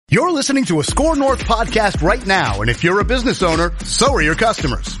You're listening to a Score North podcast right now, and if you're a business owner, so are your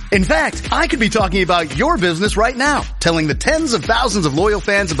customers. In fact, I could be talking about your business right now, telling the tens of thousands of loyal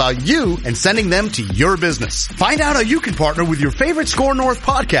fans about you and sending them to your business. Find out how you can partner with your favorite Score North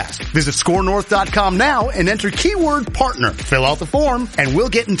podcast. Visit scorenorth.com now and enter keyword partner. Fill out the form, and we'll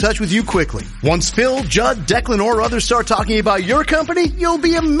get in touch with you quickly. Once Phil, Judd, Declan, or others start talking about your company, you'll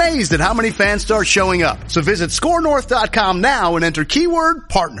be amazed at how many fans start showing up. So visit scorenorth.com now and enter keyword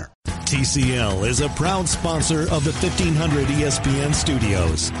partner. TCL is a proud sponsor of the 1500 ESPN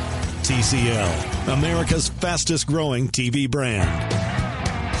studios. TCL, America's fastest growing TV brand.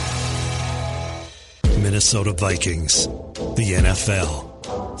 Minnesota Vikings, the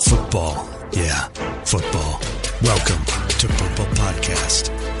NFL, football. Yeah, football. Welcome to Purple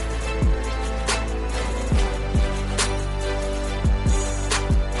Podcast.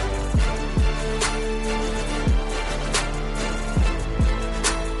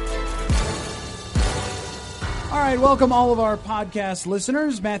 All right, welcome all of our podcast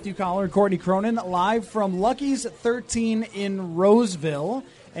listeners. Matthew Collar and Courtney Cronin live from Lucky's 13 in Roseville.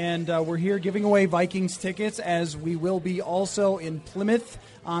 And we're here giving away Vikings tickets, as we will be also in Plymouth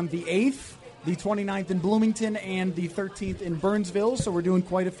on the 8th, the 29th in Bloomington, and the 13th in Burnsville. So we're doing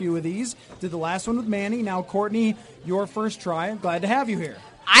quite a few of these. Did the last one with Manny. Now, Courtney, your first try. I'm glad to have you here.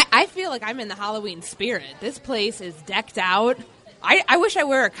 I feel like I'm in the Halloween spirit. This place is decked out. I wish I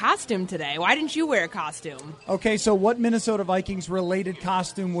wear a costume today. Why didn't you wear a costume? Okay, so what Minnesota Vikings-related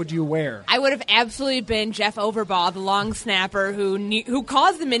costume would you wear? I would have absolutely been Jeff Overbaugh, the long snapper who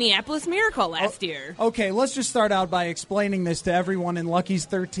caused the Minneapolis Miracle last year. Okay, let's just start out by explaining this to everyone in Lucky's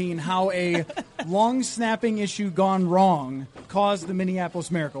 13, how a long snapping issue gone wrong caused the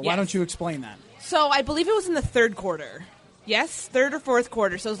Minneapolis Miracle. Why don't you explain that? So I believe it was in the third quarter. Yes, third or fourth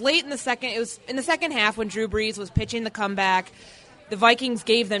quarter. So it was late in the second. It was in the second half when Drew Brees was pitching the comeback. The Vikings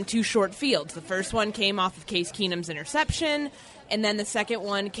gave them two short fields. The first one came off of Case Keenum's interception, and then the second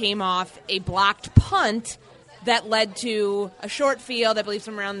one came off a blocked punt that led to a short field, I believe,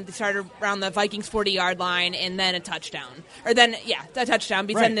 started around the Vikings' 40-yard line, and then a touchdown. A touchdown.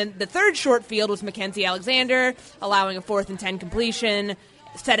 Because then the third short field was Mackenzie Alexander, allowing a 4th and 10 completion,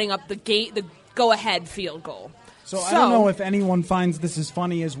 setting up the go-ahead field goal. So I don't know if anyone finds this as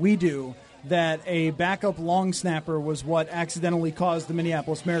funny as we do, that a backup long snapper was what accidentally caused the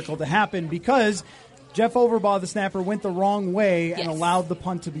Minneapolis Miracle to happen, because Jeff Overbaugh, the snapper, went the wrong way and allowed the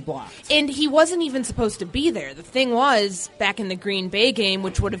punt to be blocked. And he wasn't even supposed to be there. The thing was, back in the Green Bay game,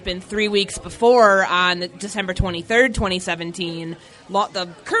 which would have been 3 weeks before, on December 23rd, 2017, the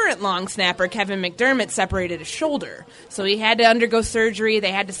current long snapper, Kevin McDermott, separated his shoulder. So he had to undergo surgery.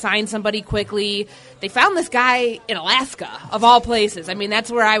 They had to sign somebody quickly. They found this guy in Alaska, of all places. I mean,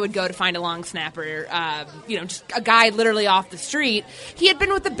 that's where I would go to find a long snapper. Just a guy literally off the street. He had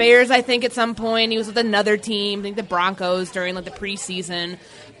been with the Bears, I think, at some point. He was with another team, I think the Broncos, during the preseason.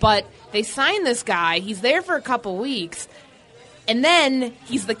 But they signed this guy. He's there for a couple weeks. And then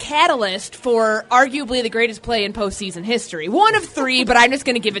he's the catalyst for arguably the greatest play in postseason history. One of three, but I'm just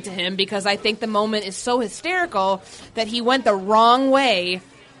going to give it to him because I think the moment is so hysterical that he went the wrong way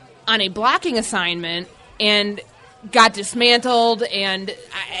on a blocking assignment and got dismantled, and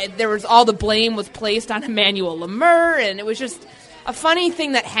there was all the blame was placed on Emmanuel Lemur, and it was just a funny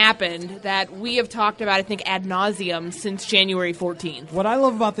thing that happened that we have talked about, I think, ad nauseum since January 14th. What I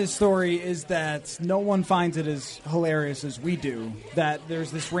love about this story is that no one finds it as hilarious as we do, that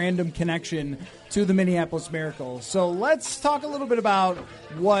there's this random connection to the Minneapolis Miracle. So let's talk a little bit about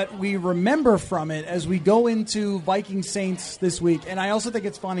what we remember from it as we go into Viking Saints this week. And I also think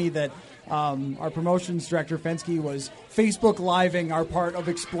it's funny that our promotions director, Fensky, was Facebook Living our part of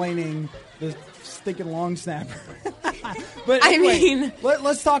explaining the stinking long snapper. But anyway,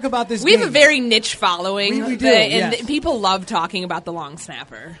 let's talk about this We game. have a very niche following. We do, and yes. people love talking about the long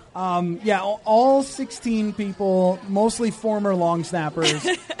snapper. All 16 people, mostly former long snappers,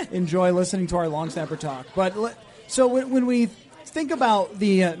 enjoy listening to our long snapper talk. But so when we think about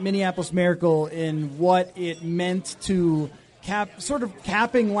the Minneapolis Miracle and what it meant to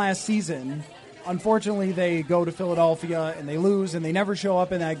capping last season, unfortunately, they go to Philadelphia and they lose and they never show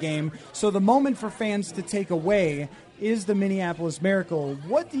up in that game. So the moment for fans to take away is the Minneapolis Miracle.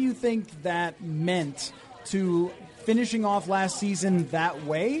 What do you think that meant to finishing off last season that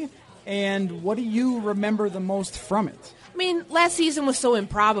way? And what do you remember the most from it? I mean, last season was so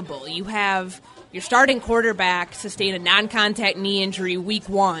improbable. You have your starting quarterback sustain a non-contact knee injury week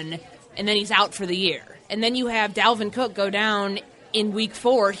 1, and then he's out for the year. And then you have Dalvin Cook go down in week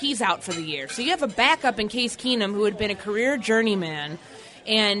 4. He's out for the year. So you have a backup in Case Keenum who had been a career journeyman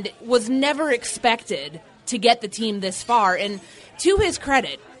and was never expected to get the team this far. And to his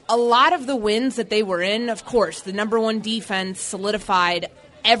credit, a lot of the wins that they were in, of course, the number one defense solidified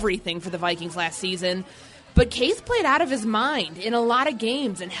everything for the Vikings last season. But Case played out of his mind in a lot of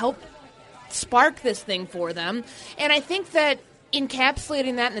games and helped spark this thing for them. And I think that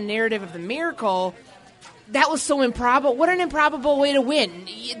encapsulating that in the narrative of the miracle, that was so improbable. What an improbable way to win.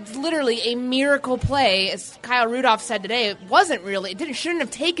 It's literally a miracle play. As Kyle Rudolph said today, it shouldn't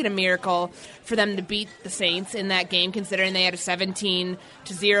have taken a miracle for them to beat the Saints in that game, considering they had a 17-0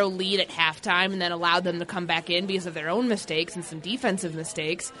 lead at halftime and then allowed them to come back in because of their own mistakes and some defensive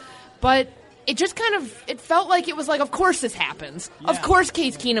mistakes. But it just it felt like it was like, of course this happens. Yeah. Of course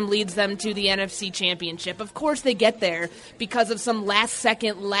Case Keenum leads them to the NFC Championship. Of course they get there because of some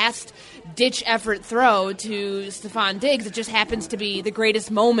last-ditch effort throw to Stephon Diggs. It just happens to be the greatest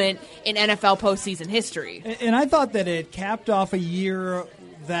moment in NFL postseason history. And I thought that it capped off a year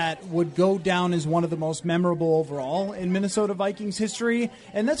that would go down as one of the most memorable overall in Minnesota Vikings history.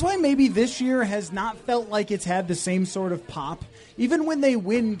 And that's why maybe this year has not felt like it's had the same sort of pop. Even when they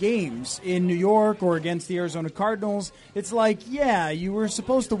win games in New York or against the Arizona Cardinals, it's like, yeah, you were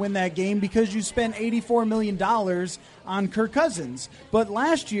supposed to win that game because you spent $84 million on Kirk Cousins. But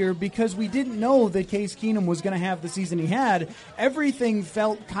last year, because we didn't know that Case Keenum was going to have the season he had, everything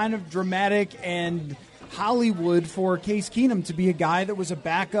felt kind of dramatic and Hollywood for Case Keenum to be a guy that was a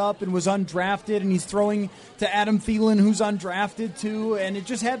backup and was undrafted, and he's throwing to Adam Thielen, who's undrafted too, and it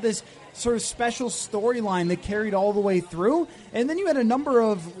just had this sort of special storyline that carried all the way through. And then you had a number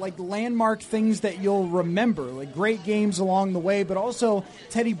of landmark things that you'll remember, like great games along the way, but also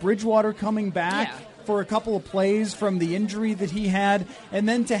Teddy Bridgewater coming back for a couple of plays from the injury that he had, and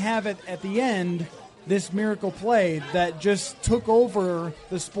then to have it at the end, this miracle play that just took over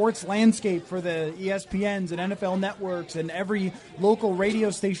the sports landscape for the ESPNs and NFL networks and every local radio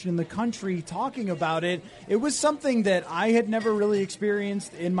station in the country talking about it. It was something that I had never really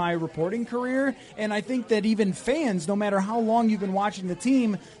experienced in my reporting career, and I think that even fans, no matter how long you've been watching the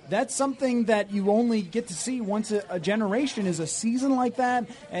team, that's something that you only get to see once a generation, is a season like that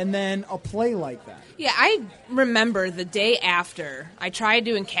and then a play like that. Yeah, I remember the day after, I tried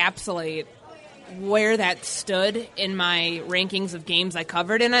to encapsulate where that stood in my rankings of games I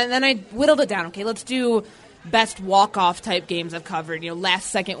covered, and then I whittled it down. Okay, let's do best walk-off type games I've covered,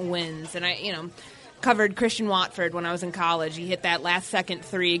 last-second wins. And I, covered Christian Watford when I was in college. He hit that last-second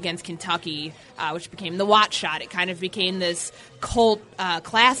three against Kentucky, which became the Watt shot. It kind of became this cult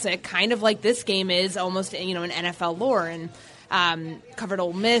classic, kind of like this game is, almost, in NFL lore. And covered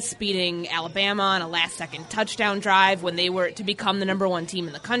Ole Miss beating Alabama on a last-second touchdown drive when they were to become the number one team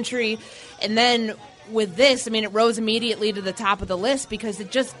in the country. And then with this, it rose immediately to the top of the list because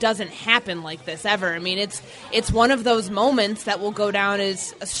it just doesn't happen like this ever. It's one of those moments that will go down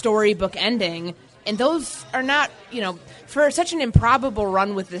as a storybook ending. And those are not, for such an improbable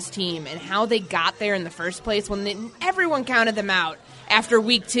run with this team and how they got there in the first place when everyone counted them out. After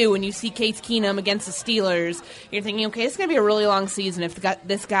week 2, when you see Case Keenum against the Steelers, you're thinking, okay, it's going to be a really long season if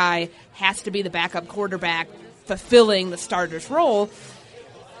this guy has to be the backup quarterback fulfilling the starter's role.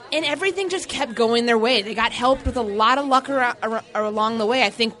 And everything just kept going their way. They got helped with a lot of luck along the way. I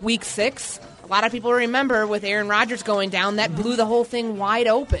think week 6, a lot of people remember with Aaron Rodgers going down, that blew the whole thing wide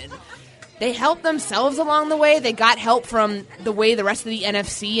open. They helped themselves along the way. They got help from the way the rest of the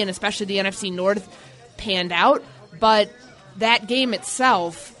NFC, and especially the NFC North, panned out. But that game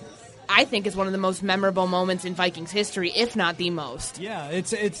itself, I think, is one of the most memorable moments in Vikings history, if not the most. Yeah,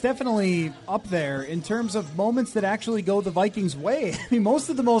 it's definitely up there in terms of moments that actually go the Vikings' way. Most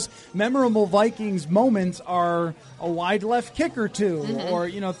of the most memorable Vikings moments are a wide left kick or two, or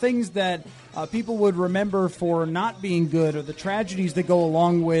things that people would remember for not being good, or the tragedies that go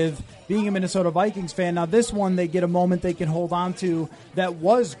along with being a Minnesota Vikings fan. Now this one, they get a moment they can hold on to that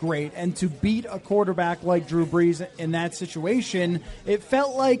was great, and to beat a quarterback like Drew Brees in that situation, it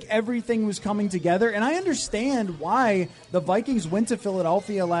felt like everything was coming together. And I understand why the Vikings went to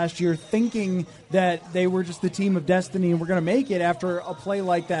Philadelphia last year thinking that they were just the team of destiny and were going to make it after a play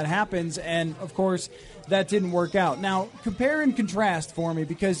like that happens, and of course that didn't work out. Now, compare and contrast for me,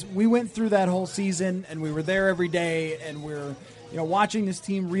 because we went through that whole season and we were there every day, and we're watching this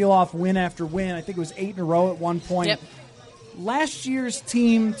team reel off win after win. I think it was 8 in a row at one point. Yep. Last year's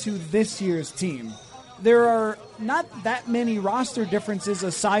team to this year's team, there are not that many roster differences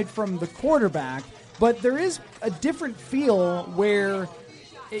aside from the quarterback, but there is a different feel where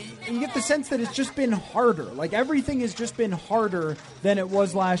you get the sense that it's just been harder. Like, everything has just been harder than it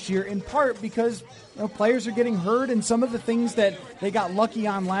was last year, in part because players are getting hurt, and some of the things that they got lucky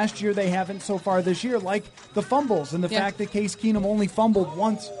on last year they haven't so far this year, like the fumbles and the fact that Case Keenum only fumbled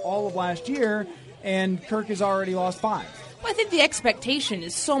once all of last year, and Kirk has already lost 5. Well, I think the expectation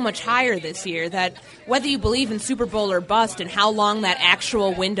is so much higher this year that whether you believe in Super Bowl or bust and how long that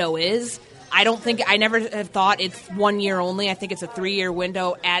actual window is, I never have thought it's 1 year only. I think it's a 3-year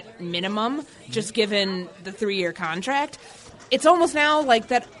window at minimum, just given the 3-year contract. It's almost now like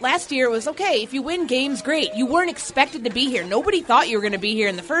that last year was, okay, if you win games, great. You weren't expected to be here. Nobody thought you were going to be here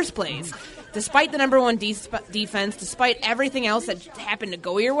in the first place. Despite the number one defense, despite everything else that happened to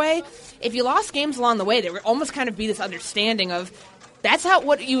go your way, if you lost games along the way, there would almost kind of be this understanding of that's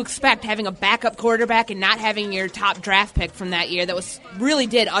what you expect, having a backup quarterback and not having your top draft pick from that year that really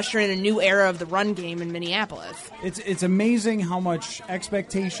did usher in a new era of the run game in Minneapolis. It's amazing how much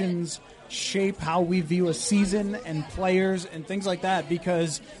expectations shape how we view a season and players and things like that,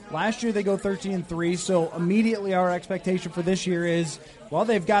 because last year they go 13-3, so immediately our expectation for this year is, well,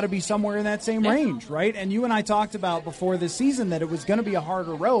 they've got to be somewhere in that same range, right? And you and I talked about before this season that it was going to be a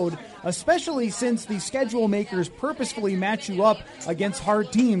harder road, especially since the schedule makers purposefully match you up against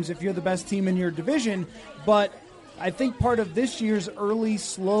hard teams if you're the best team in your division. But I think part of this year's early,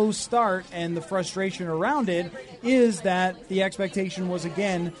 slow start and the frustration around it is that the expectation was,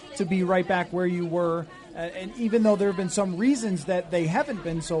 again, to be right back where you were. And even though there have been some reasons that they haven't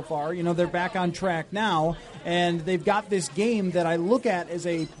been so far, they're back on track now, and they've got this game that I look at as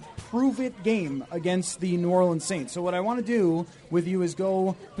a prove-it game against the New Orleans Saints. So what I want to do with you is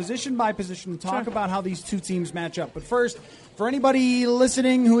go position by position and talk about how these two teams match up. But first, for anybody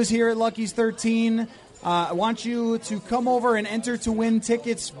listening who is here at Lucky's 13, I want you to come over and enter to win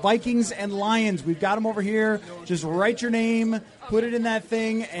tickets, Vikings and Lions. We've got them over here. Just write your name, put it in that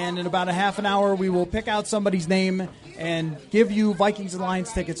thing, and in about a half an hour we will pick out somebody's name and give you Vikings and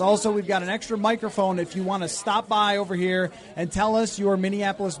Lions tickets. Also, we've got an extra microphone if you want to stop by over here and tell us your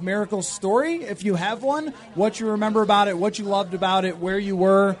Minneapolis Miracle story, if you have one, what you remember about it, what you loved about it, where you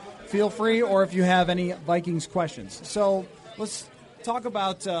were. Feel free, or if you have any Vikings questions. So let's talk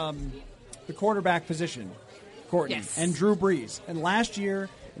about the quarterback position, Courtney, yes, and Drew Brees. And last year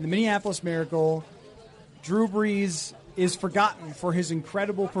in the Minneapolis Miracle, Drew Brees is forgotten for his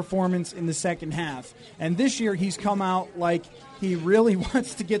incredible performance in the second half. And this year he's come out like he really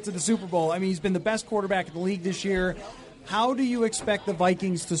wants to get to the Super Bowl. I mean, he's been the best quarterback in the league this year. How do you expect the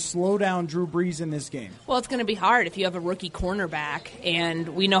Vikings to slow down Drew Brees in this game? Well, it's going to be hard if you have a rookie cornerback, and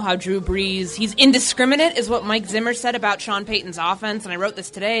we know how Drew Brees, he's indiscriminate, is what Mike Zimmer said about Sean Payton's offense, and I wrote this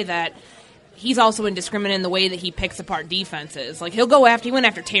today that he's also indiscriminate in the way that he picks apart defenses. Like, he went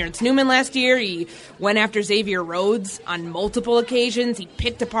after Terrence Newman last year. He went after Xavier Rhodes on multiple occasions. He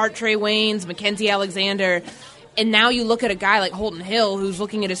picked apart Trey Waynes, Mackenzie Alexander. And now you look at a guy like Holton Hill, who's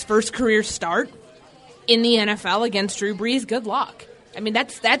looking at his first career start in the NFL against Drew Brees. Good luck. I mean,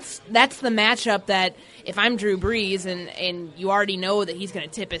 that's the matchup that if I'm Drew Brees and you already know that he's going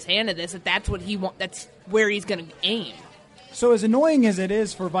to tip his hand at this, that's what that's where he's going to aim. So as annoying as it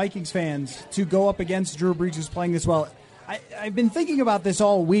is for Vikings fans to go up against Drew Brees, who's playing this well, I've been thinking about this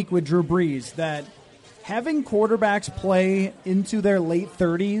all week with Drew Brees, that having quarterbacks play into their late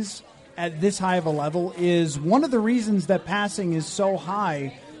 30s at this high of a level is one of the reasons that passing is so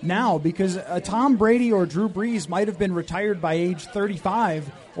high now, because Tom Brady or Drew Brees might have been retired by age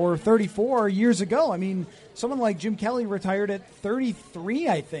 35 or 34 years ago. I mean, someone like Jim Kelly retired at 33,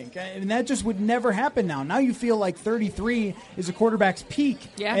 I think. And that just would never happen now. Now you feel like 33 is a quarterback's peak.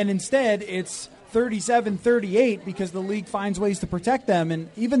 Yeah. And instead it's 37, 38 because the league finds ways to protect them. And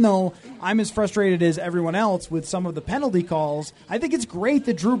even though I'm as frustrated as everyone else with some of the penalty calls, I think it's great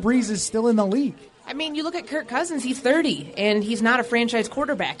that Drew Brees is still in the league. I mean, you look at Kirk Cousins, he's 30, and he's not a franchise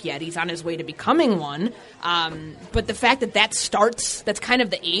quarterback yet. He's on his way to becoming one. But the fact that's kind of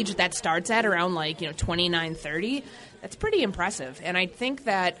the age that starts at, around 29, 30, that's pretty impressive. And I think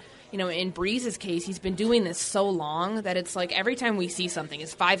that, in Brees' case, he's been doing this so long that it's like every time we see something,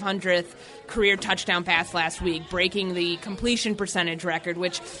 his 500th career touchdown pass last week, breaking the completion percentage record,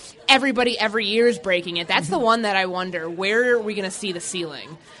 which everybody every year is breaking it. That's the one that I wonder, where are we going to see the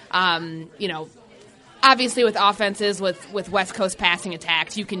ceiling? Obviously, with offenses, with West Coast passing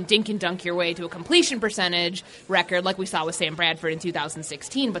attacks, you can dink and dunk your way to a completion percentage record like we saw with Sam Bradford in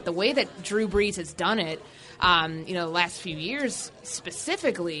 2016. But the way that Drew Brees has done it, the last few years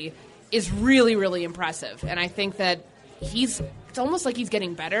specifically, is really, really impressive. And I think that it's almost like he's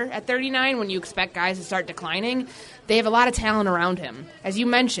getting better at 39 when you expect guys to start declining. They have a lot of talent around him. As you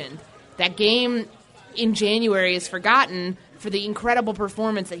mentioned, that game in January is forgotten for the incredible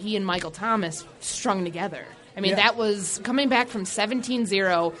performance that he and Michael Thomas strung together. I mean, that was coming back from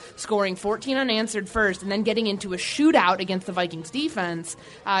 17-0, scoring 14 unanswered first, and then getting into a shootout against the Vikings defense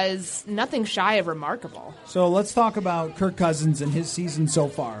is nothing shy of remarkable. So let's talk about Kirk Cousins and his season so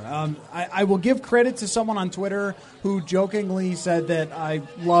far. I will give credit to someone on Twitter who jokingly said that I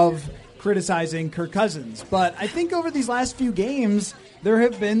love criticizing Kirk Cousins. But I think over these last few games, there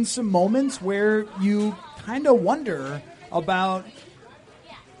have been some moments where you kind of wonder about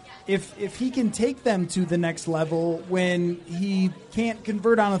if he can take them to the next level when he can't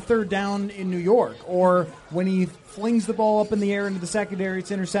convert on a third down in New York, or when he flings the ball up in the air into the secondary,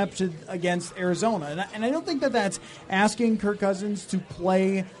 it's intercepted against Arizona. And I don't think that that's asking Kirk Cousins to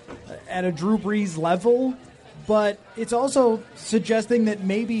play at a Drew Brees level, but it's also suggesting that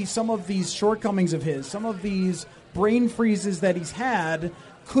maybe some of these shortcomings of his, some of these brain freezes that he's had,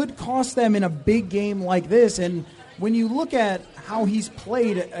 could cost them in a big game like this. And when you look at how he's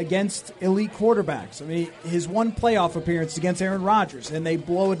played against elite quarterbacks, I mean, his one playoff appearance against Aaron Rodgers, and they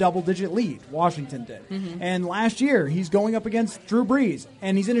blow a double-digit lead, Washington did. Mm-hmm. And last year, he's going up against Drew Brees,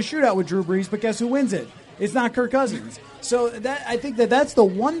 and he's in a shootout with Drew Brees, but guess who wins it? It's not Kirk Cousins. So I think that's the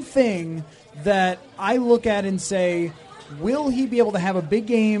one thing that I look at and say, will he be able to have a big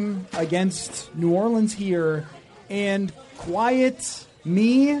game against New Orleans here and quiet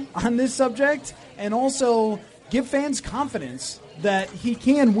me on this subject, and also give fans confidence that he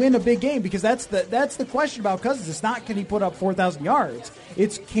can win a big game? Because that's the question about Cousins. It's not can he put up 4,000 yards.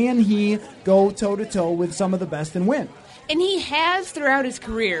 It's can he go toe-to-toe with some of the best and win. And he has throughout his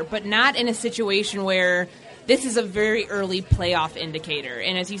career, but not in a situation where this is a very early playoff indicator.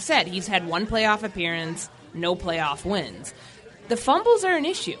 And as you said, he's had one playoff appearance, no playoff wins. The fumbles are an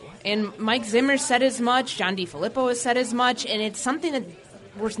issue. And Mike Zimmer said as much, John DeFilippo has said as much, and it's something that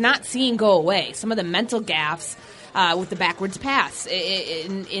we're not seeing go away. Some of the mental gaffes with the backwards pass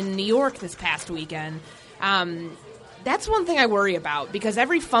in New York this past weekend. That's one thing I worry about, because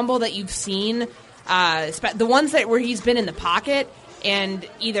every fumble that you've seen, the ones where he's been in the pocket and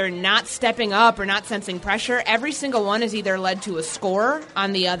either not stepping up or not sensing pressure, every single one has either led to a score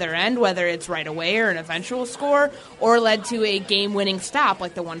on the other end, whether it's right away or an eventual score, or led to a game-winning stop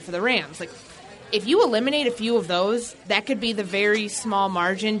like the one for the Rams. Like, if you eliminate a few of those, that could be the very small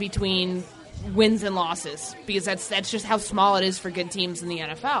margin between wins and losses, because that's just how small it is for good teams in the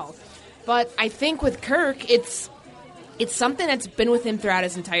NFL. But I think with Kirk, it's something that's been with him throughout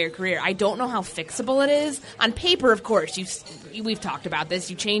his entire career. I don't know how fixable it is. On paper, of course, we've talked about this.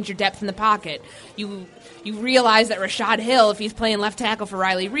 You change your depth in the pocket. You realize that Rashad Hill, if he's playing left tackle for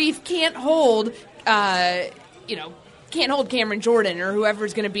Riley Reif, can't hold Cameron Jordan or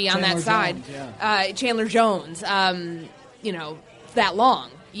whoever's going to be on that side. Chandler Jones, that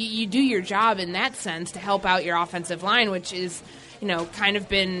long. You do your job in that sense to help out your offensive line, which is, kind of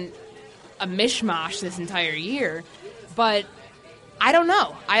been a mishmash this entire year. But I don't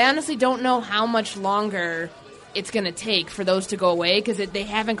know. I honestly don't know how much longer it's going to take for those to go away, because they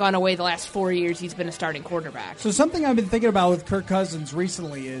haven't gone away the last 4 years he's been a starting quarterback. So something I've been thinking about with Kirk Cousins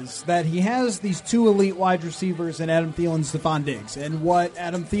recently is that he has these two elite wide receivers in Adam Thielen and Stephon Diggs. And what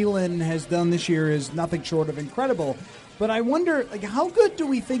Adam Thielen has done this year is nothing short of incredible. But I wonder, how good do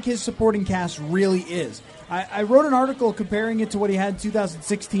we think his supporting cast really is? I wrote an article comparing it to what he had in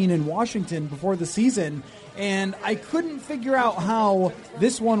 2016 in Washington before the season, and I couldn't figure out how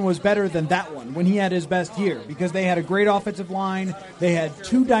this one was better than that one when he had his best year, because they had a great offensive line, they had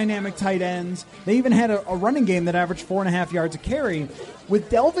two dynamic tight ends, they even had a running game that averaged 4.5 yards a carry.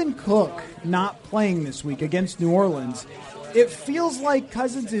 With Dalvin Cook not playing this week against New Orleans, it feels like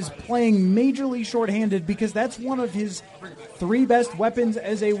Cousins is playing majorly shorthanded, because that's one of his three best weapons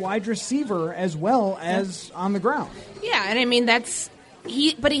as a wide receiver as well as on the ground. Yeah, and I mean,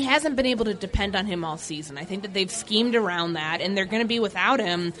 but he hasn't been able to depend on him all season. I think that they've schemed around that, and they're going to be without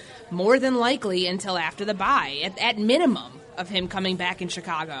him more than likely until after the bye, at minimum of him coming back in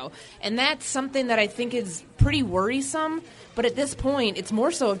Chicago. And that's something that I think is pretty worrisome. But at this point, it's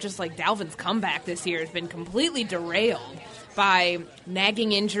more so of just like Dalvin's comeback this year has been completely derailed by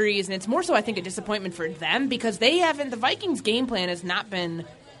nagging injuries, and it's more so, I think, a disappointment for them, because the Vikings' game plan has not been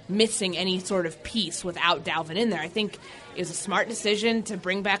missing any sort of piece without Dalvin in there. I think it was a smart decision to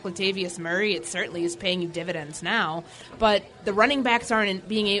bring back Latavius Murray. It certainly is paying you dividends now, but the running backs aren't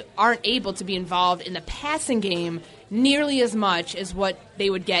able to be involved in the passing game nearly as much as what they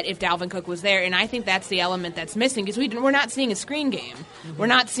would get if Dalvin Cook was there, and I think that's the element that's missing, because we're not seeing a screen game. Mm-hmm. We're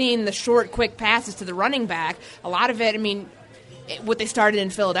not seeing the short, quick passes to the running back. A lot of it, I mean, what they started in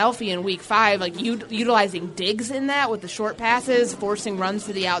Philadelphia in Week 5, like utilizing Diggs in that with the short passes, forcing runs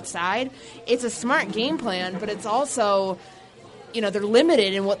to the outside. It's a smart game plan, but it's also they're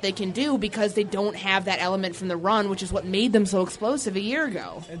limited in what they can do because they don't have that element from the run, which is what made them so explosive a year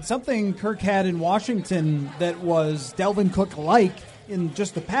ago. And something Kirk had in Washington that was Dalvin Cook-like in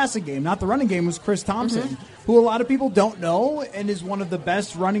just the passing game, not the running game, was Chris Thompson, who a lot of people don't know and is one of the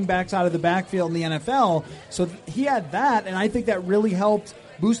best running backs out of the backfield in the NFL. So he had that, and I think that really helped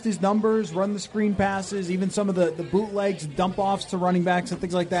boost his numbers, run the screen passes, even some of the bootlegs, dump-offs to running backs and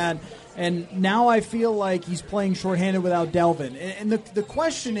things like that. And now I feel like he's playing shorthanded without Dalvin. And the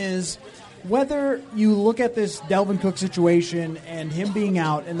question is whether you look at this Dalvin Cook situation and him being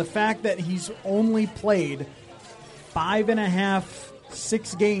out and the fact that he's only played 5.5,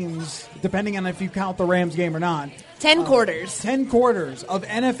 6 games, depending on if you count the Rams game or not. 10 quarters. 10 quarters of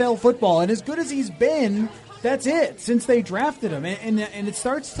NFL football. And as good as he's been, that's it, since they drafted him. And it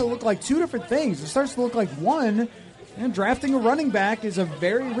starts to look like two different things. It starts to look like, one, drafting a running back is a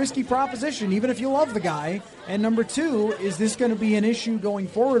very risky proposition, even if you love the guy. And number two, is this going to be an issue going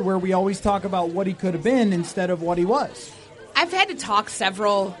forward where we always talk about what he could have been instead of what he was? I've had to talk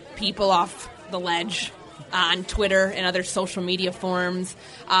several people off the ledge on Twitter and other social media forums,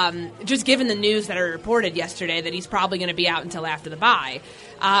 just given the news that I reported yesterday that he's probably going to be out until after the bye.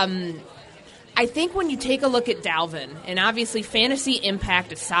 I think when you take a look at Dalvin, and obviously fantasy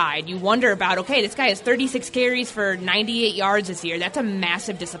impact aside, you wonder about, okay, this guy has 36 carries for 98 yards this year. That's a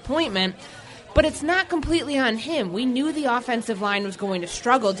massive disappointment. But it's not completely on him. We knew the offensive line was going to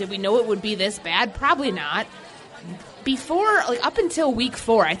struggle. Did we know it would be this bad? Probably not. Up until week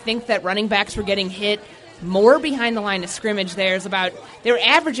 4, I think that running backs were getting hit more behind the line of scrimmage. They were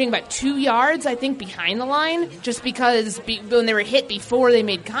averaging about 2 yards, I think, behind the line, just because when they were hit before they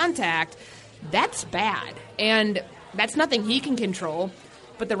made contact. That's bad, and that's nothing he can control.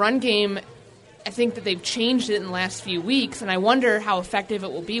 But the run game, I think that they've changed it in the last few weeks, and I wonder how effective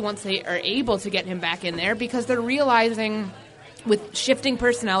it will be once they are able to get him back in there, because they're realizing with shifting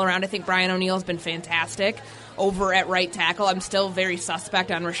personnel around, I think Brian O'Neill has been fantastic over at right tackle. I'm still very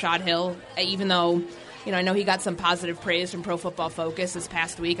suspect on Rashad Hill, even though I know he got some positive praise from Pro Football Focus this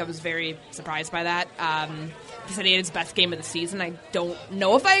past week. I was very surprised by that. He said he had his best game of the season. I don't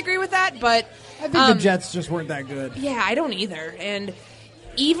know if I agree with that, but I think the Jets just weren't that good. Yeah, I don't either. And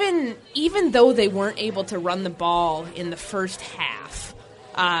even though they weren't able to run the ball in the first half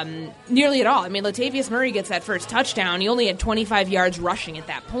nearly at all. I mean, Latavius Murray gets that first touchdown. He only had 25 yards rushing at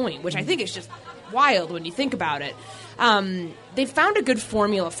that point, which I think is just wild when you think about it. They found a good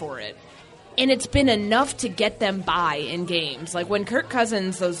formula for it. And it's been enough to get them by in games. Like when Kirk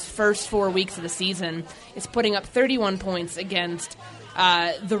Cousins, those first 4 weeks of the season, is putting up 31 points against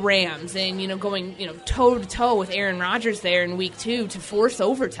the Rams and, going, toe-to-toe with Aaron Rodgers there in week 2 to force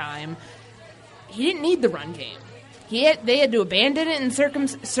overtime, he didn't need the run game. They had to abandon it in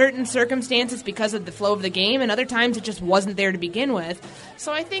certain circumstances because of the flow of the game, and other times it just wasn't there to begin with.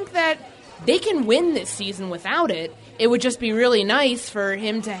 So I think that they can win this season without it. It would just be really nice for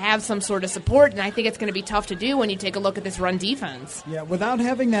him to have some sort of support, and I think it's going to be tough to do when you take a look at this run defense. Yeah, without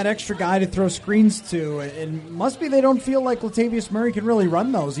having that extra guy to throw screens to, it must be they don't feel like Latavius Murray can really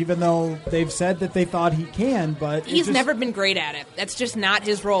run those, even though they've said that they thought he can. But he's never been great at it. That's just not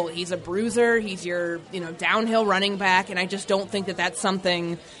his role. He's a bruiser. He's your downhill running back, and I just don't think that that's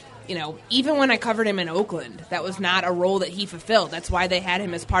something. Even when I covered him in Oakland, that was not a role that he fulfilled. That's why they had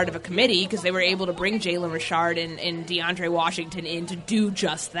him as part of a committee, because they were able to bring Jalen Richard and DeAndre Washington in to do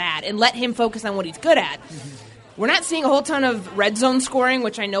just that and let him focus on what he's good at. Mm-hmm. We're not seeing a whole ton of red zone scoring,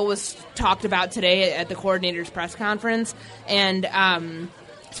 which I know was talked about today at the coordinator's press conference. And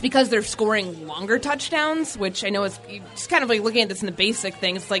it's because they're scoring longer touchdowns, which I know is just kind of like looking at this in the basic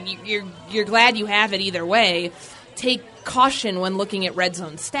thing. It's like you're glad you have it either way. Take caution when looking at red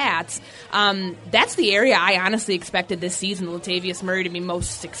zone stats. That's the area I honestly expected this season Latavius Murray to be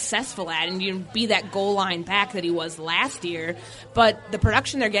most successful at and be that goal line back that he was last year. But the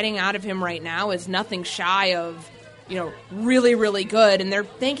production they're getting out of him right now is nothing shy of really, really good, and they're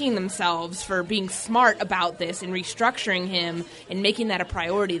thanking themselves for being smart about this and restructuring him and making that a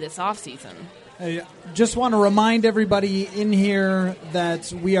priority this offseason. I just want to remind everybody in here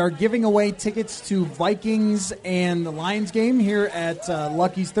that we are giving away tickets to Vikings and the Lions game here at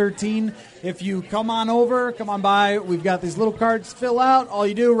Lucky's 13. If you come on by, we've got these little cards to fill out. All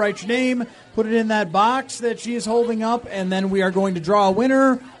you do, write your name, put it in that box that she is holding up, and then we are going to draw a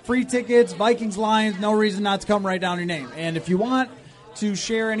winner. Free tickets, Vikings, Lions, no reason not to come, write down your name. And if you want to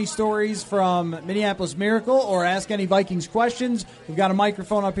share any stories from Minneapolis Miracle or ask any Vikings questions, we've got a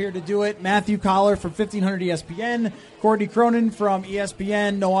microphone up here to do it. Matthew Collar from 1500 ESPN, Courtney Cronin from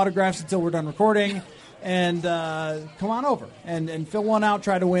ESPN, no autographs until we're done recording. And come on over and fill one out,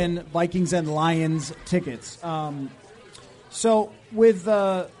 try to win Vikings and Lions tickets. So with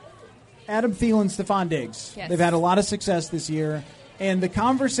Adam Thielen, Stephon Diggs, Yes. they've had a lot of success this year. And the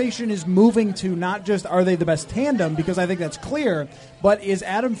conversation is moving to not just are they the best tandem, because I think that's clear, but is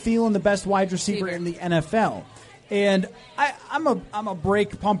Adam Thielen the best wide receiver in the NFL? And I'm a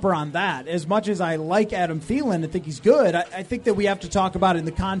brake pumper on that. As much as I like Adam Thielen, I think he's good. I think that we have to talk about it in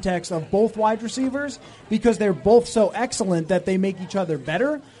the context of both wide receivers because they're both so excellent that they make each other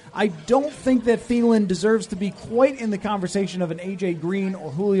better. I don't think that Thielen deserves to be quite in the conversation of an A.J. Green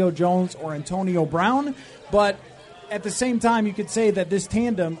or Julio Jones or Antonio Brown, but at the same time, you could say that this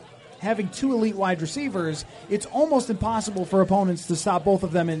tandem, having two elite wide receivers, it's almost impossible for opponents to stop both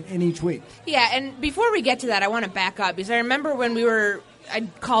of them in each week. Yeah, and before we get to that, I want to back up because I remember when I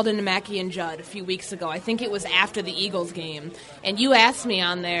called into Mackey and Judd a few weeks ago. I think it was after the Eagles game, and you asked me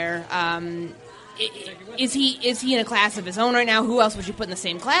on there, is he in a class of his own right now? Who else would you put in the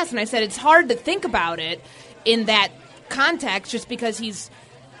same class? And I said it's hard to think about it in that context just because he's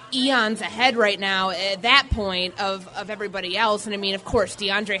eons ahead right now at that point of everybody else. And I mean, of course,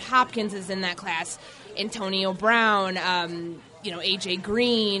 DeAndre Hopkins is in that class, Antonio Brown, A.J.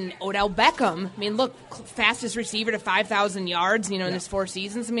 Green, Odell Beckham. I mean, look, fastest receiver to 5,000 yards, in his 4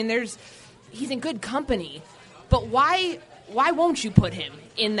 seasons. I mean, he's in good company. But why won't you put him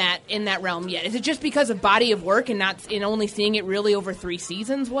in that realm yet? Is it just because of body of work and not in only seeing it really over 3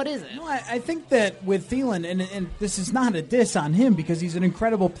 seasons? What is it? No, I think that with Thielen, and this is not a diss on him because he's an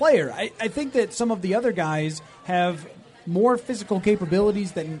incredible player. I think that some of the other guys have more physical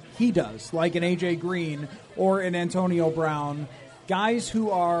capabilities than he does, like an A.J. Green or an Antonio Brown. Guys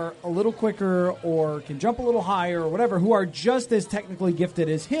who are a little quicker or can jump a little higher or whatever, who are just as technically gifted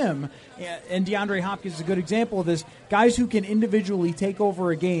as him. And DeAndre Hopkins is a good example of this. Guys who can individually take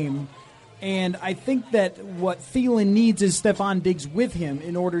over a game. And I think that what Thielen needs is Stephon Diggs with him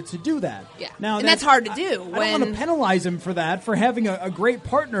in order to do that. Yeah, now, and that's hard to do. I don't want to penalize him for that, for having a great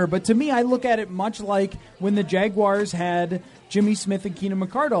partner. But to me, I look at it much like when the Jaguars had Jimmy Smith and Keenan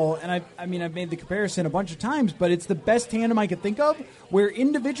McCardle, and I've made the comparison a bunch of times, but it's the best tandem I could think of, where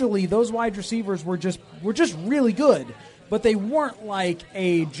individually those wide receivers were just really good, but they weren't like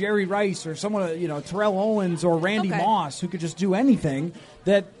a Jerry Rice or someone, Terrell Owens or Randy Moss who could just do anything.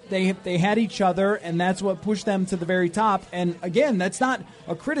 That they had each other, and that's what pushed them to the very top. And again, that's not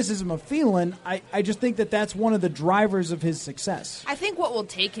a criticism of Thielen. I just think that that's one of the drivers of his success. I think what will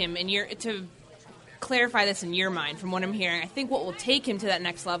take him, and to clarify this in your mind from what I'm hearing, I think what will take him to that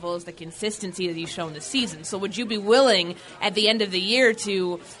next level is the consistency that he's shown this season. So would you be willing at the end of the year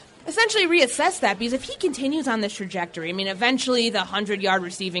to essentially reassess that? Because if he continues on this trajectory, eventually the 100-yard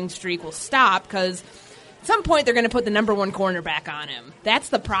receiving streak will stop because at some point they're going to put the number one cornerback on him. That's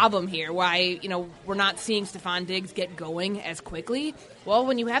the problem here, why we're not seeing Stephon Diggs get going as quickly. Well,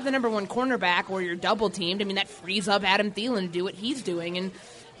 when you have the number one cornerback or you're double-teamed, that frees up Adam Thielen to do what he's doing. And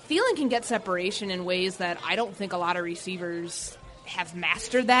Thielen can get separation in ways that I don't think a lot of receivers have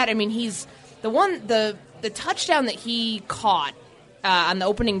mastered that. He's the touchdown that he caught on the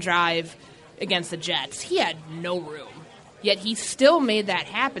opening drive against the Jets, he had no room. Yet he still made that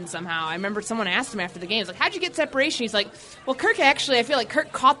happen somehow. I remember someone asked him after the game, he's like, how'd you get separation? He's like, well, I feel like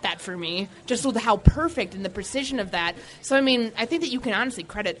Kirk caught that for me, just with how perfect and the precision of that. So, I think that you can honestly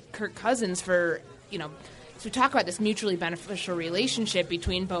credit Kirk Cousins for, so we talk about this mutually beneficial relationship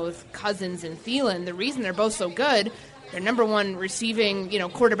between both Cousins and Thielen. The reason they're both so good, they're number one receiving,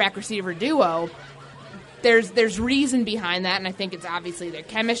 quarterback-receiver duo. There's reason behind that, and I think it's obviously their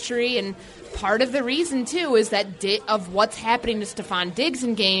chemistry. And part of the reason, too, is that of what's happening to Stephon Diggs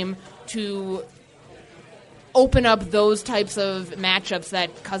in game to open up those types of matchups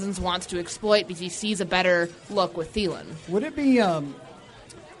that Cousins wants to exploit because he sees a better look with Thielen. Would it be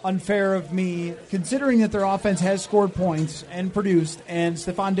unfair of me, considering that their offense has scored points and produced, and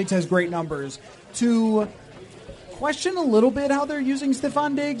Stephon Diggs has great numbers, to question a little bit how they're using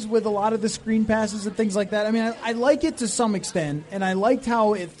Stephon Diggs with a lot of the screen passes and things like that? I like it to some extent, and I liked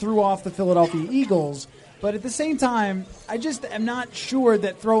how it threw off the Philadelphia Eagles, but at the same time, I just am not sure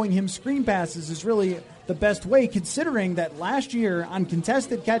that throwing him screen passes is really the best way, considering that last year on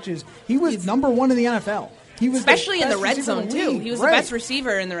contested catches, he was number one in the NFL. He was especially in the red zone, too. He was the best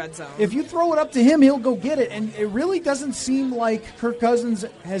receiver in the red zone. If you throw it up to him, he'll go get it. And it really doesn't seem like Kirk Cousins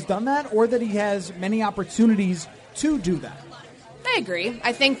has done that or that he has many opportunities to do that. I agree.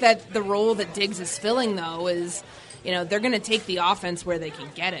 I think that the role that Diggs is filling, though, is, they're going to take the offense where they can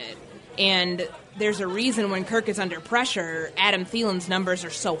get it. And there's a reason when Kirk is under pressure, Adam Thielen's numbers are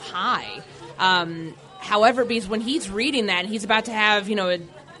so high. However, because when he's reading that, he's about to have, a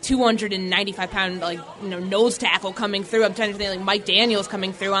 295-pound, nose tackle coming through. I'm trying to think, Mike Daniels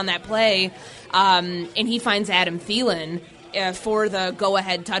coming through on that play, and he finds Adam Thielen. for the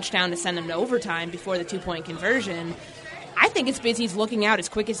go-ahead touchdown to send them to overtime before the 2-point conversion. I think it's because he's looking out as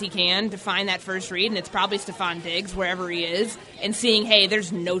quick as he can to find that first read, and it's probably Stephon Diggs wherever he is, and seeing, hey,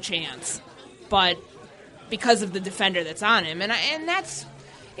 there's no chance. But because of the defender that's on him, and that's,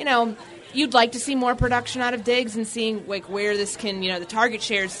 you'd like to see more production out of Diggs and seeing like where this can, the target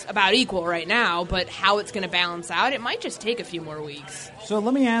share's about equal right now, but how it's going to balance out, it might just take a few more weeks. So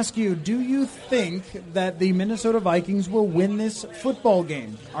let me ask you, do you think that the Minnesota Vikings will win this football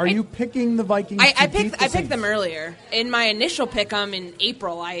game? Are you picking the Vikings I picked them earlier. In my initial pick 'em in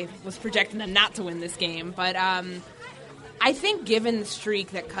April, I was projecting them not to win this game, but I think given the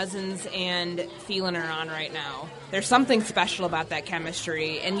streak that Cousins and Thielen are on right now, there's something special about that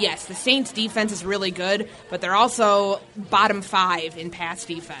chemistry. And yes, the Saints' defense is really good, but they're also bottom 5 in pass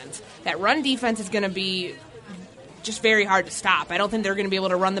defense. That run defense is going to be just very hard to stop. I don't think they're going to be able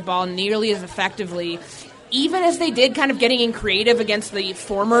to run the ball nearly as effectively, even as they did kind of getting in creative against the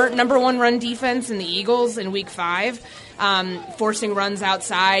former number 1 run defense in the Eagles in Week 5, forcing runs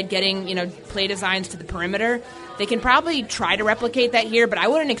outside, getting play designs to the perimeter. They can probably try to replicate that here, but I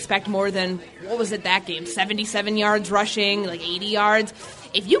wouldn't expect more than, what was it that game, 77 yards rushing, like 80 yards.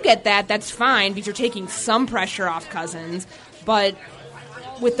 If you get that, that's fine because you're taking some pressure off Cousins. But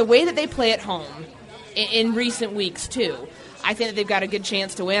with the way that they play at home in recent weeks, too, I think that they've got a good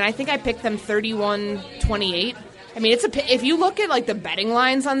chance to win. I think I picked them 31-28. I mean, if you look at like the betting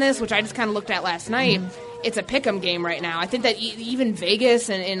lines on this, which I just kind of looked at last night, it's a pick 'em game right now. I think that even Vegas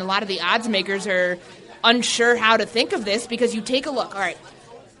and a lot of the odds makers are unsure how to think of this because you take a look. All right,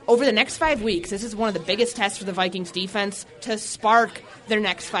 over the next 5 weeks, this is one of the biggest tests for the Vikings defense to spark their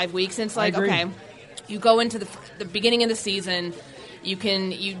next 5 weeks. And it's like, okay, you go into the beginning of the season, you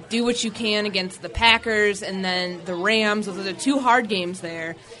do what you can against the Packers and then the Rams. Those are the 2 hard games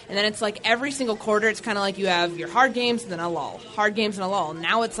there. And then it's like every single quarter, it's kind of like you have your hard games and then a lull. Hard games and a lull.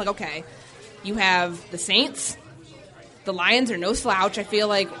 Now it's like, okay, you have the Saints. The Lions are no slouch. I feel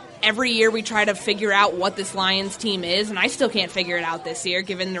like every year we try to figure out what this Lions team is, and I still can't figure it out this year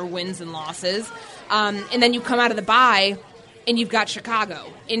given their wins and losses. And then you come out of the bye, and you've got Chicago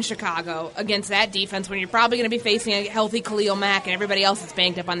against that defense when you're probably going to be facing a healthy Khalil Mack and everybody else is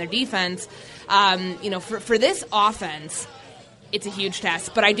banked up on their defense. For this offense, it's a huge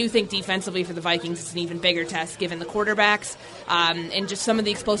test. But I do think defensively for the Vikings it's an even bigger test given the quarterbacks and just some of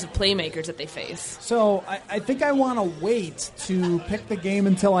the explosive playmakers that they face. So I think I want to wait to pick the game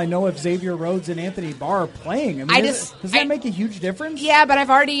until I know if Xavier Rhodes and Anthony Barr are playing. I mean, does that make a huge difference? Yeah, but I've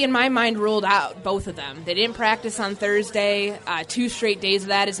already in my mind ruled out both of them. They didn't practice on Thursday, 2 straight days of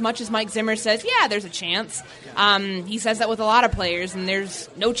that. As much as Mike Zimmer says, yeah, there's a chance. He says that with a lot of players, and there's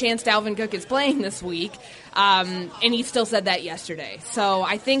no chance Dalvin Cook is playing this week. And he still said that yesterday. So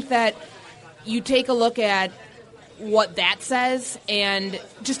I think that you take a look at what that says and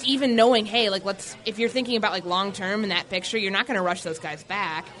just even knowing, hey, like if you're thinking about like long term in that picture, you're not going to rush those guys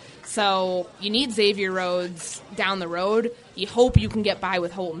back. So you need Xavier Rhodes down the road. You hope you can get by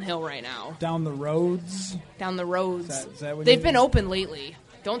with Holton Hill right now. Down the roads? Down the roads. Is that what they've been open lately.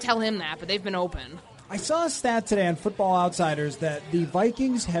 Don't tell him that, but they've been open. I saw a stat today on Football Outsiders that the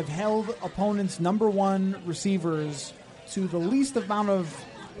Vikings have held opponents' number 1 receivers to the least amount of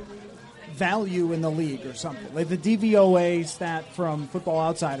value in the league or something. Like the DVOA stat from Football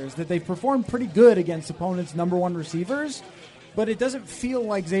Outsiders, that they've performed pretty good against opponents' number 1 receivers, but it doesn't feel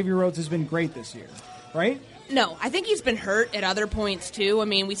like Xavier Rhodes has been great this year, right? No, I think he's been hurt at other points too. I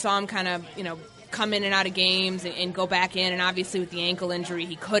mean, we saw him kind of, come in and out of games and go back in, and obviously with the ankle injury,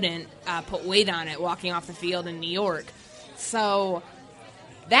 he couldn't put weight on it walking off the field in New York. So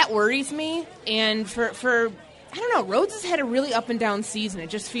that worries me, and for I don't know, Rhodes has had a really up and down season. It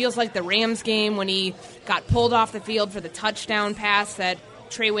just feels like the Rams game when he got pulled off the field for the touchdown pass that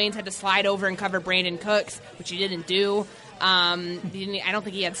Trey Waynes had to slide over and cover Brandon Cooks, which he didn't do. I don't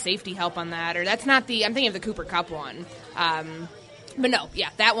think he had safety help on that, or that's not I'm thinking of the Cooper Kupp one. But no, yeah,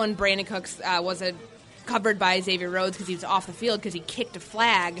 that one, Brandon Cooks was covered by Xavier Rhodes because he was off the field because he kicked a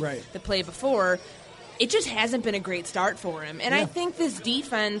flag the play before. It just hasn't been a great start for him. And I think this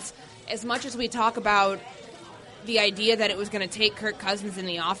defense, as much as we talk about the idea that it was going to take Kirk Cousins in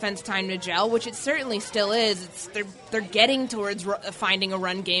the offense time to gel, which it certainly still is, they're getting towards finding a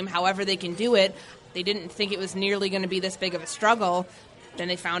run game however they can do it. They didn't think it was nearly going to be this big of a struggle. Then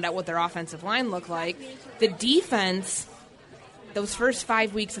they found out what their offensive line looked like. The defense, those first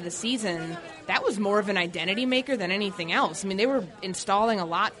 5 weeks of the season, that was more of an identity maker than anything else. I mean, they were installing a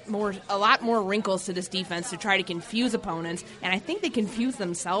lot more wrinkles to this defense to try to confuse opponents, and I think they confused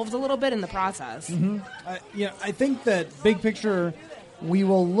themselves a little bit in the process. I think that big picture, we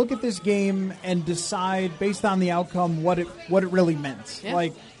will look at this game and decide based on the outcome what it really meant. Yeah.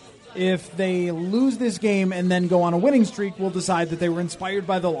 Like, if they lose this game and then go on a winning streak, we'll decide that they were inspired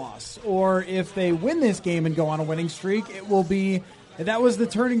by the loss. Or if they win this game and go on a winning streak, it will be that was the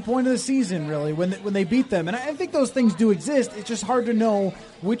turning point of the season, really, when they beat them. And I think those things do exist. It's just hard to know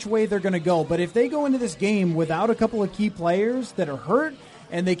which way they're going to go. But if they go into this game without a couple of key players that are hurt,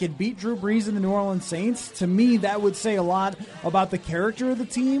 and they can beat Drew Brees and the New Orleans Saints, to me, that would say a lot about the character of the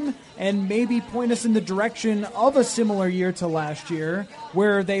team and maybe point us in the direction of a similar year to last year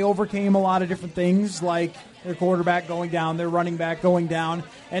where they overcame a lot of different things like their quarterback going down, their running back going down,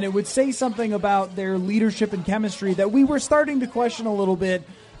 and it would say something about their leadership and chemistry that we were starting to question a little bit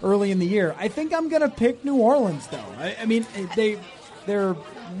early in the year. I think I'm going to pick New Orleans, though. I mean, they're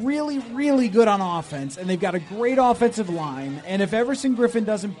really, really good on offense, and they've got a great offensive line. And if Everson Griffin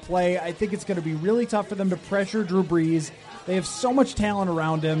doesn't play, I think it's going to be really tough for them to pressure Drew Brees. They have so much talent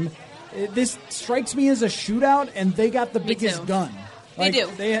around him. This strikes me as a shootout, and they got the biggest gun. Like, they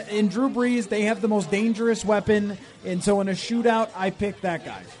do. In Drew Brees, they have the most dangerous weapon, and so in a shootout, I pick that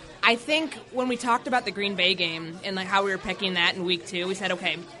guy. I think when we talked about the Green Bay game and like how we were picking that in week 2, we said,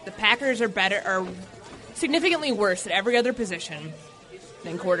 okay, the Packers are significantly worse at every other position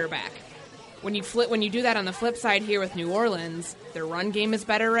than quarterback. When you do that on the flip side here with New Orleans, their run game is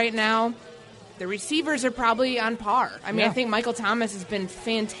better right now. The receivers are probably on par. I mean, I think Michael Thomas has been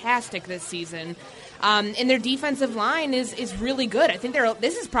fantastic this season. And their defensive line is really good. I think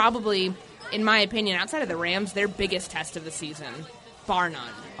this is probably, in my opinion, outside of the Rams, their biggest test of the season, bar none.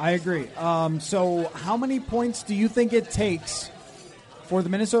 I agree. So how many points do you think it takes for the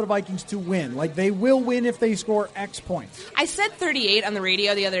Minnesota Vikings to win? Like, they will win if they score X points. I said 38 on the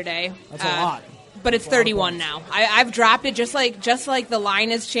radio the other day. That's a lot. But it's 31 now. I've dropped it just like the line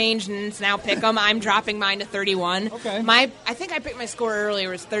has changed and it's now pick 'em. I'm dropping mine to 31. Okay. I think I picked my score earlier.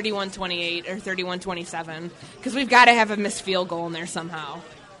 It was 31-28 or 31-27 because we've got to have a missed field goal in there somehow.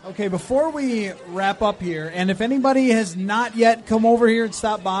 Okay, before we wrap up here, and if anybody has not yet come over here and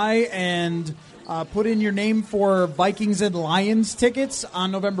stopped by and put in your name for Vikings and Lions tickets on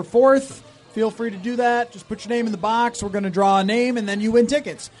November 4th, feel free to do that. Just put your name in the box. We're going to draw a name, and then you win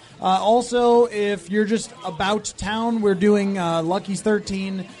tickets. Also, if you're just about town, we're doing Lucky's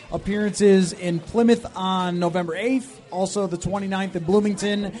 13 appearances in Plymouth on November 8th, also the 29th in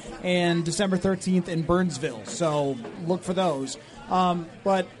Bloomington, and December 13th in Burnsville. So look for those.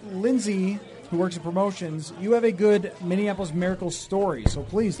 But Lindsay, who works in promotions, you have a good Minneapolis Miracle story, so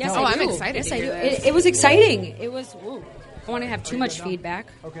please tell us. I'm excited Yes, to I hear do. this. It was exciting. It was. Ooh, I don't want to have too much feedback.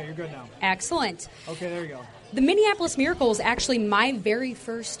 Okay, you're good now. Excellent. Okay, there you go. The Minneapolis Miracle is actually my very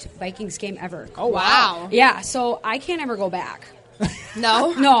first Vikings game ever. Oh, Wow. Yeah, so I can't ever go back.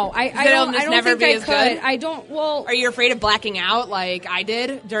 No? No, I It'll don't. just I don't never think be I as could. good? I don't. Well, Are you afraid of blacking out like I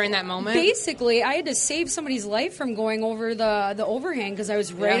did during that moment? basically, I had to save somebody's life from going over the overhang because I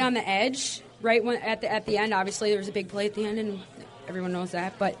was right Yeah. on the edge. Right when at the end, obviously there was a big play at the end, and everyone knows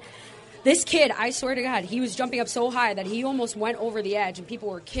that. But this kid, I swear to God, he was jumping up so high that he almost went over the edge, and people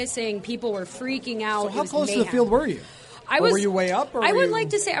were kissing, people were freaking out. So It how was close to the mayhem. field were you? Were you way up? Or I were would you... like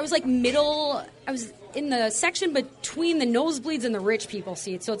to say I was like middle. I was in the section between the nosebleeds and the rich people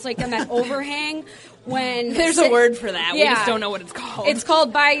seats. So it's like on that overhang when There's a word for that. We Yeah. just don't know what it's called. It's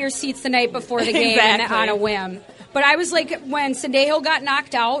called buy your seats the night before the game Exactly. on a whim. But I was like when Sendejo got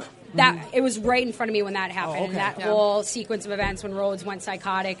knocked out. That it was right in front of me when that happened. okay. And that whole sequence of events when Rhodes went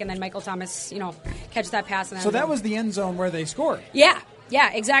psychotic and then Michael Thomas, catch that pass. And So that was the end zone where they scored. yeah,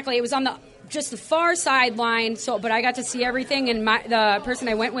 exactly. It was on just the far sideline. So, but I got to see everything. And the person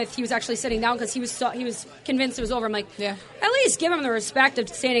I went with, he was actually sitting down because he was convinced it was over. I'm like, Yeah. at least give him the respect of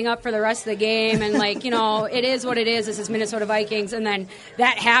standing up for the rest of the game. And it is what it is. This is Minnesota Vikings. And then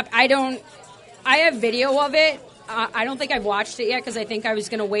that happened. I have video of it. I don't think I've watched it yet because I think I was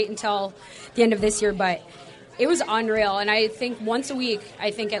going to wait until the end of this year, but it was unreal. And I think once a week,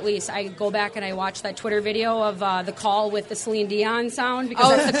 at least, I go back and I watch that Twitter video of the call with the Celine Dion sound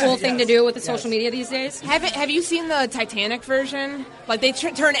because that's the cool thing to do with the social media these days. Have you seen the Titanic version? Like they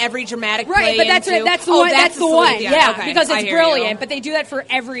turn every dramatic Right, play but that's into... the one. That's the one. Yeah, okay, because I it's hear brilliant. you. But they do that for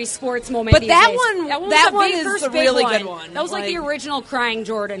every sports moment. But these that days. one- was that the one big- is first a big really one. good one. That was like the original Crying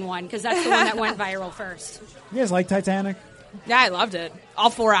Jordan one because that's the one that went viral first. You guys like Titanic? Yeah, I loved it. All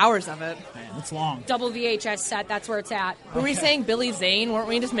 4 hours of it. Man, it's long. Double VHS set. That's where it's at. Were we saying Billy Zane? Weren't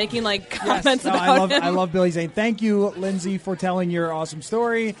we just making comments No, about him? I love Billy Zane. Thank you, Lindsay, for telling your awesome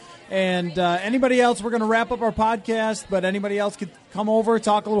story. And anybody else, we're going to wrap up our podcast, but anybody else could come over,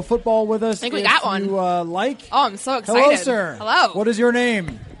 talk a little football with us. I think we if got one. You like. Oh, I'm so excited. Hello, sir. Hello. What is your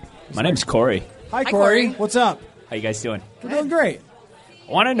name? My name's Corey. Hi, Hi, Corey. Corey. What's up? How you guys doing? We're doing great.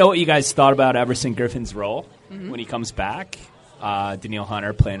 I want to know what you guys thought about Everson Griffin's role when he comes back. Danielle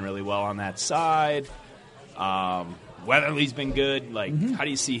Hunter playing really well on that side. Weatherly's been good. How do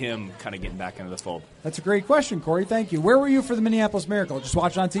you see him kind of getting back into the fold? That's a great question, Corey. Thank you. Where were you for the Minneapolis Miracle? Just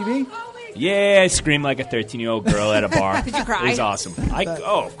watch it on TV? Yeah, I screamed like a 13-year-old girl at a bar. Did you cry? It was awesome.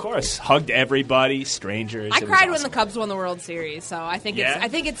 Of course. Hugged everybody, strangers. I cried when the Cubs won the World Series, so I think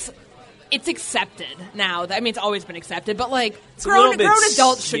it's accepted now. I mean, it's always been accepted, but grown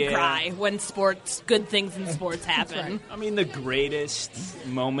adults should cry when good things in sports happen. I mean, the greatest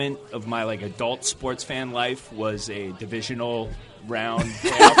moment of my adult sports fan life was a divisional round.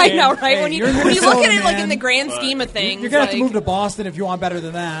 I know, right? Hey, when you look at it in the grand scheme of things, you're gonna have to move to Boston if you want better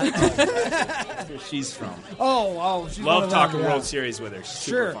than that. That's where she's from. She's love talking World Series with her.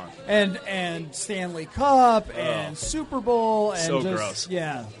 Super fun. And Stanley Cup and Super Bowl and so gross.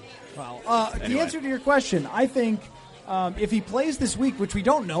 Yeah. Well, the answer to your question, I think if he plays this week, which we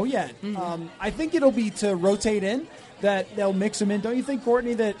don't know yet, I think it'll be to rotate in, that they'll mix him in. Don't you think,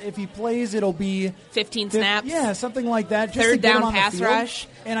 Courtney, that if he plays, it'll be 15 snaps? Yeah, something like that. Just third to get him down on pass the field. rush.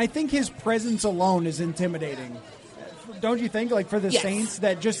 And I think his presence alone is intimidating. Don't you think, for the Saints,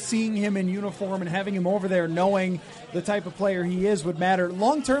 that just seeing him in uniform and having him over there, knowing the type of player he is, would matter?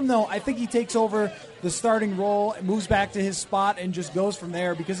 Long term, though, I think he takes over the starting role, moves back to his spot, and just goes from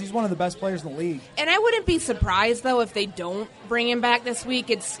there because he's one of the best players in the league. And I wouldn't be surprised, though, if they don't bring him back this week.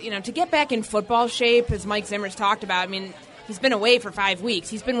 It's, to get back in football shape, as Mike Zimmer's talked about. I mean, he's been away for 5 weeks.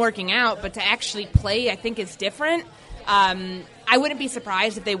 He's been working out, but to actually play, I think, is different. I wouldn't be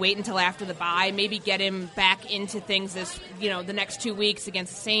surprised if they wait until after the bye, maybe get him back into things the next 2 weeks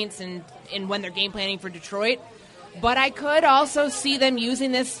against the Saints and when they're game planning for Detroit. But I could also see them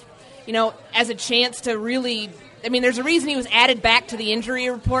using this, as a chance to really. I mean, there's a reason he was added back to the injury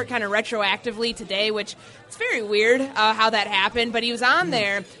report kind of retroactively today, which it's very weird how that happened. But he was on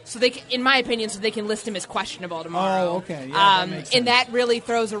there, so in my opinion, so they can list him as questionable tomorrow. Oh, okay. Yeah, that makes sense. And that really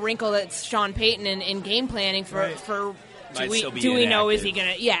throws a wrinkle at Sean Payton in game planning for. Do we know is he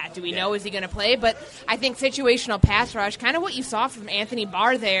gonna? Yeah, do we know is he gonna play? But I think situational pass rush, kind of what you saw from Anthony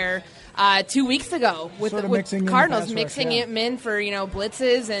Barr there 2 weeks ago with Cardinals, mixing him in for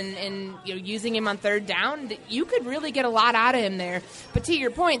blitzes and using him on third down. You could really get a lot out of him there. But to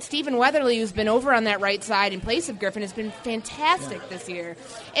your point, Stephen Weatherly, who's been over on that right side in place of Griffin, has been fantastic this year,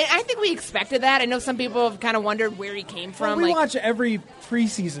 and I think we expected that. I know some people have kind of wondered where he came from. Well, we watch every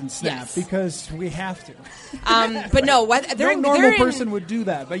preseason snap because we have to. But no, no normal person would do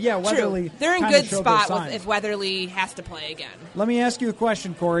that. But yeah, Weatherly. True. They're in good spot if Weatherly has to play again. Let me ask you a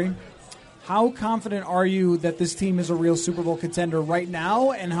question, Corey. How confident are you that this team is a real Super Bowl contender right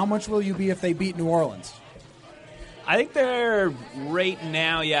now, and how much will you be if they beat New Orleans? I think they're, right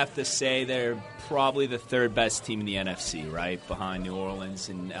now, you have to say they're probably the third best team in the NFC, right, behind New Orleans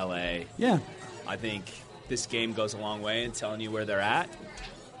and L.A. Yeah. I think this game goes a long way in telling you where they're at.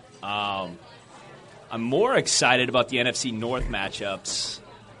 I'm more excited about the NFC North matchups,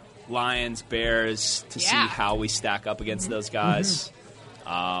 Lions, Bears, to see how we stack up against those guys.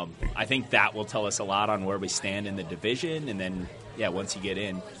 I think that will tell us a lot on where we stand in the division. And then, once you get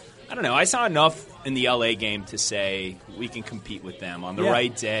in, I don't know. I saw enough in the L.A. game to say we can compete with them. On the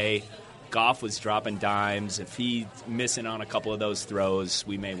right day, Goff was dropping dimes. If he's missing on a couple of those throws,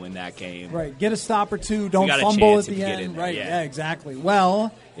 we may win that game. Right. Get a stop or two. Don't fumble at the end. Right. Yeah, exactly.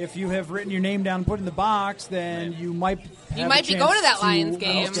 Well, if you have written your name down and put in the box, then you might be going to that Lions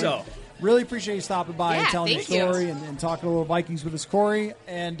game. I hope so. Really appreciate you stopping by and telling your story and talking a little Vikings with us, Corey.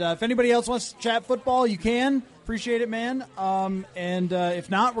 And if anybody else wants to chat football, you can. Appreciate it, man. And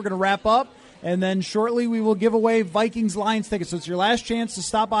if not, we're going to wrap up. And then shortly we will give away Vikings-Lions tickets. So it's your last chance to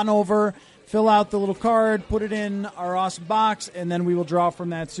stop on over, fill out the little card, put it in our awesome box, and then we will draw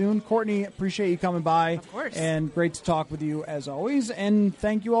from that soon. Courtney, appreciate you coming by. Of course. And great to talk with you as always. And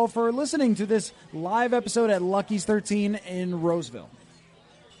thank you all for listening to this live episode at Lucky's 13 in Roseville.